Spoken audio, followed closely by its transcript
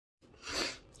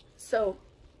So,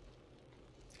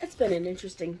 it's been an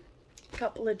interesting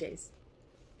couple of days.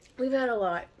 We've had a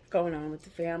lot going on with the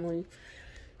family,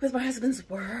 with my husband's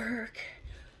work,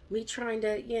 me trying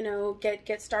to,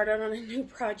 get started on a new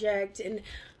project, and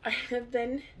I have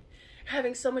been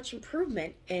having so much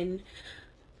improvement in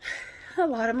a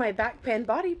lot of my back pain,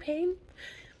 body pain,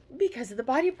 because of the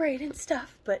body braid and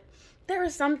stuff. But there are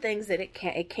some things that it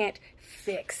can't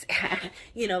fix,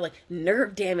 like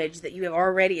nerve damage that you have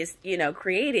already,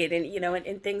 created,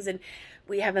 and things. And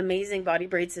we have amazing body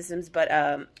braid systems, but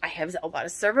I have a lot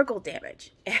of cervical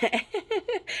damage,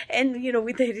 and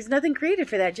there's nothing created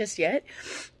for that just yet.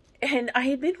 And I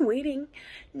had been waiting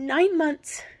 9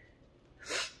 months,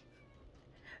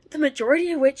 the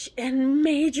majority of which in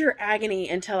major agony,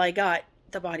 until I got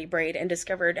the body braid and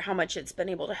discovered how much it's been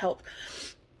able to help.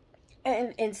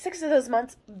 And in 6 of those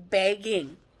months,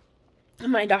 begging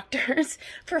my doctors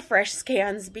for fresh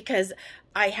scans, because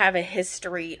I have a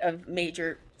history of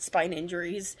major spine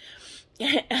injuries.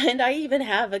 And I even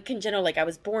have a congenital, I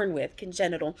was born with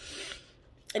congenital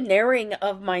narrowing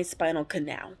of my spinal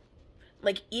canal.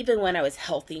 Even when I was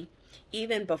healthy,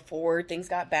 even before things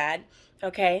got bad,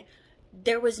 okay,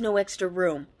 there was no extra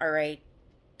room, all right?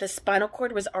 The spinal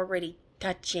cord was already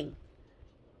touching.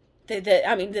 The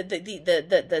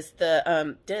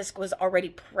disc was already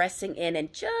pressing in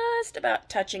and just about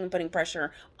touching and putting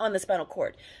pressure on the spinal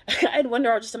cord. I'd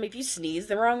wonder, if you sneeze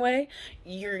the wrong way,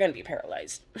 you're going to be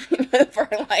paralyzed for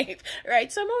life, right?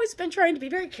 So I've always been trying to be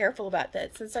very careful about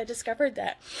that since I discovered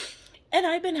that. And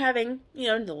I've been having,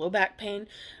 the low back pain,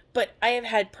 but I have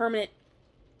had permanent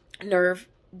nerve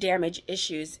damage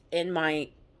issues in my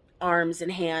arms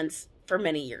and hands for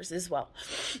many years as well.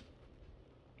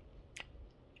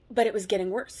 But it was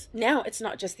getting worse. Now it's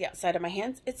not just the outside of my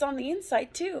hands; it's on the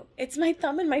inside too. It's my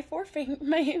thumb and my forefinger,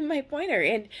 my pointer,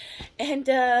 and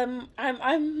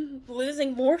I'm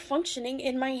losing more functioning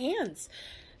in my hands.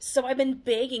 So I've been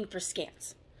begging for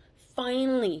scans.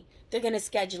 Finally, they're gonna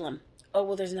schedule them. Oh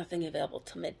well, there's nothing available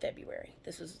till mid-February.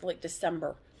 This was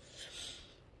December.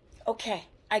 Okay,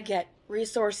 I get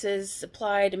resources,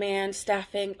 supply, demand,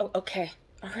 staffing. Oh, okay.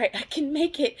 All right, I can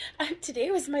make it.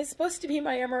 Today was supposed to be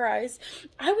my MRIs.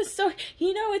 I was so,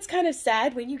 it's kind of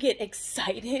sad when you get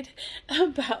excited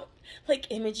about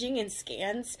imaging and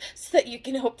scans so that you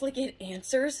can hopefully get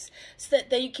answers, so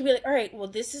that you can be like, all right, well,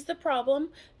 this is the problem.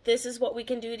 This is what we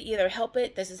can do to either help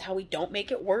it. This is how we don't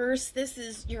make it worse. This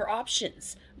is your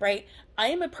options, right? I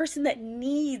am a person that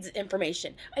needs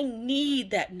information. I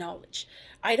need that knowledge.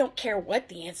 I don't care what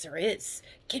the answer is.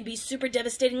 It can be super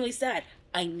devastatingly sad.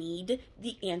 I need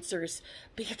the answers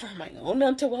for my own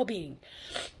mental well-being.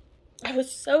 I was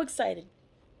so excited.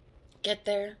 Get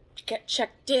there, get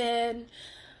checked in.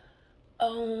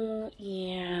 Oh,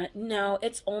 yeah. No,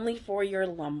 it's only for your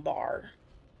lumbar.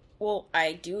 Well,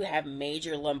 I do have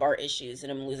major lumbar issues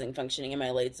and I'm losing functioning in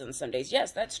my legs on some days.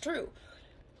 Yes, that's true.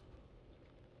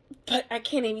 But I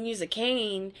can't even use a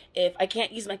cane if I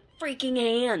can't use my freaking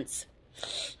hands.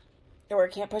 Or I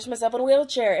can't push myself in a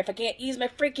wheelchair if I can't use my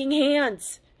freaking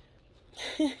hands.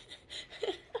 And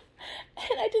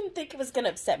I didn't think it was going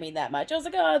to upset me that much. I was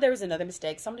like, oh, there was another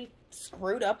mistake. Somebody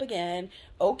screwed up again.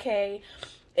 Okay.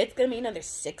 It's going to be another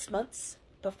 6 months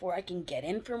before I can get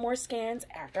in for more scans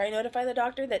after I notify the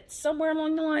doctor that somewhere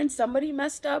along the line somebody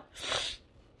messed up.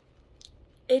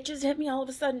 It just hit me all of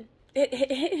a sudden.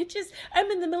 It just, I'm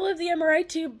in the middle of the MRI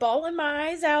tube, bawling my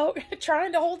eyes out,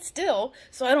 trying to hold still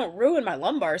so I don't ruin my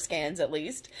lumbar scans at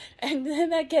least. And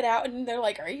then I get out and they're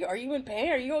like, are you in pain?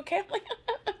 Are you okay? I'm like,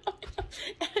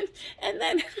 and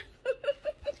then,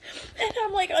 and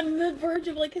I'm on the verge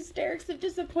of hysterics of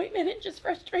disappointment and just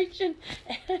frustration.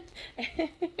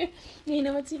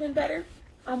 And what's even better?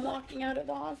 I'm walking out of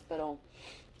the hospital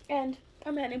and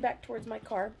I'm heading back towards my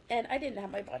car, and I didn't have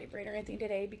my body braid or anything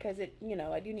today because it,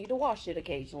 I do need to wash it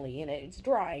occasionally, and it's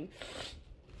drying.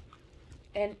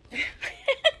 And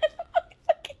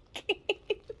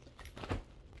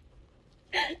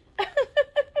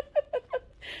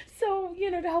so,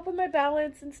 to help with my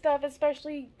balance and stuff,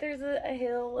 especially there's a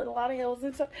hill and a lot of hills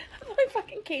and stuff. My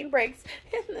fucking cane breaks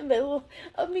in the middle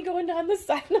of me going down the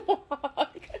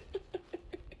sidewalk.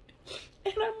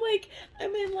 And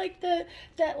I'm in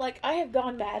I have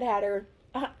gone mad at her.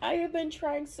 I have been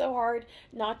trying so hard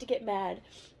not to get mad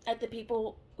at the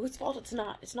people whose fault it's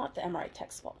not. It's not the MRI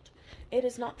tech's fault. It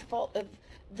is not the fault of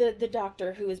the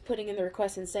doctor who is putting in the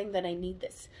request and saying that I need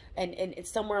this. And it's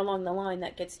somewhere along the line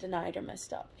that gets denied or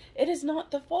messed up. It is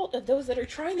not the fault of those that are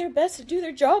trying their best to do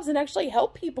their jobs and actually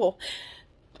help people.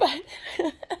 But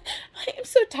I am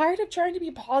so tired of trying to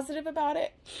be positive about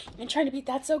it and trying to be,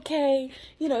 that's okay,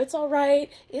 you know, it's all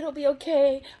right, it'll be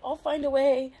okay, I'll find a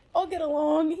way, I'll get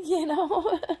along, you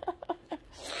know.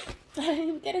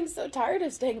 I'm getting so tired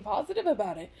of staying positive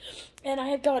about it. And I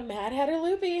have gone Mad Hatter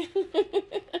loopy.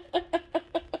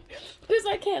 Because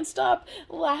I can't stop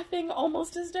laughing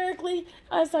almost hysterically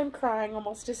as I'm crying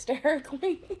almost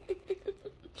hysterically.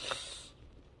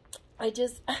 I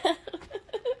just...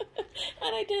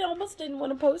 And I almost didn't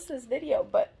want to post this video,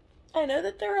 but I know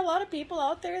that there are a lot of people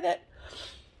out there that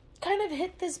kind of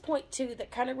hit this point too,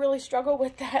 that kind of really struggle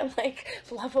with that, like,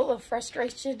 level of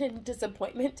frustration and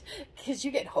disappointment, because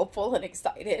you get hopeful and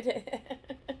excited.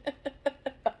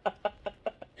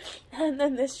 And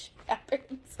then this shit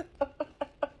happens.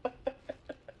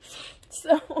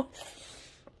 So,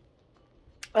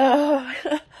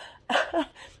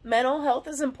 mental health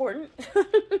is important.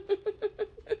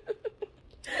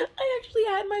 I actually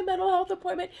had my mental health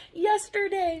appointment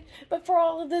yesterday, but for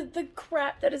all of the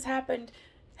crap that has happened,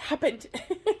 and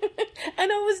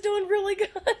I was doing really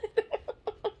good.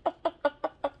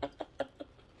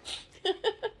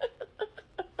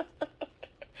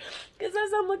 Because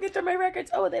as I'm looking through my records,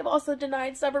 oh, they've also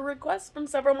denied several requests from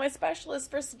several of my specialists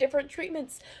for different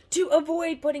treatments to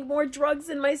avoid putting more drugs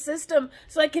in my system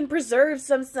so I can preserve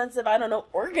some sense of, I don't know,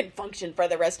 organ function for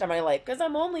the rest of my life, because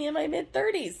I'm only in my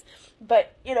mid-30s.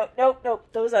 But, you know, nope,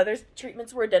 those other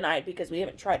treatments were denied because we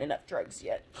haven't tried enough drugs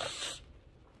yet.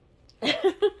 And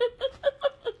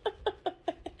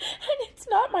it's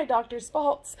not my doctor's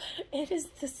fault. It is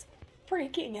this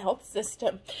freaking health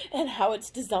system and how it's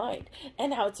designed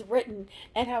and how it's written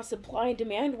and how supply and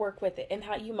demand work with it and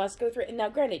how you must go through it. And now,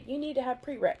 granted, you need to have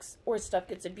prereqs or stuff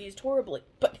gets abused horribly,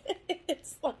 but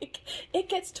it's like, it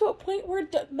gets to a point where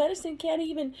medicine can't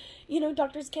even, you know,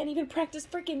 doctors can't even practice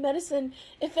freaking medicine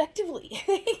effectively.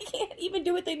 They can't even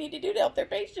do what they need to do to help their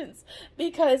patients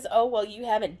because, oh, well, you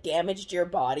haven't damaged your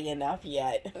body enough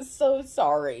yet. So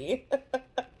sorry.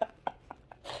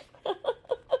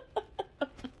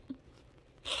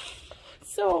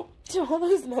 So, to all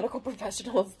those medical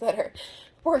professionals that are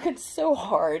working so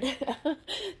hard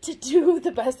to do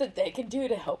the best that they can do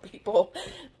to help people,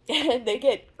 and they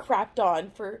get crapped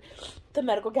on for the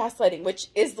medical gaslighting, which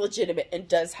is legitimate and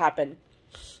does happen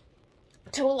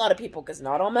to a lot of people, because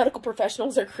not all medical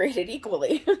professionals are created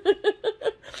equally.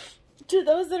 To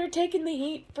those that are taking the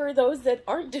heat for those that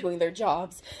aren't doing their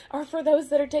jobs, or for those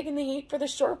that are taking the heat for the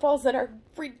shortfalls in our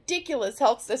ridiculous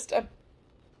health system.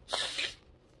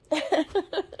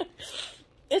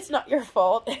 It's not your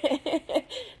fault.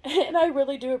 And I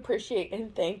really do appreciate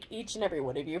and thank each and every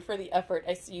one of you for the effort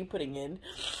I see you putting in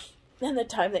and the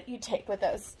time that you take with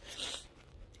us.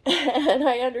 And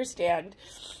I understand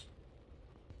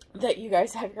that you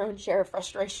guys have your own share of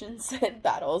frustrations and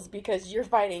battles because you're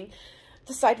fighting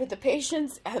the side with the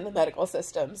patients and the medical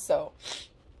system. So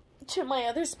to my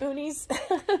other spoonies,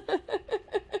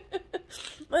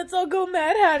 let's all go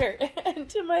Mad Hatter. And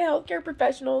to my healthcare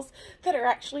professionals that are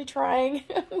actually trying,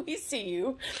 we see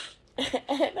you.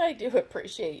 And I do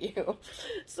appreciate you.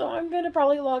 So I'm going to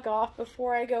probably log off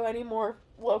before I go any more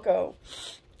loco.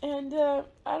 And,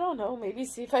 I don't know, maybe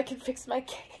see if I can fix my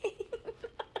case.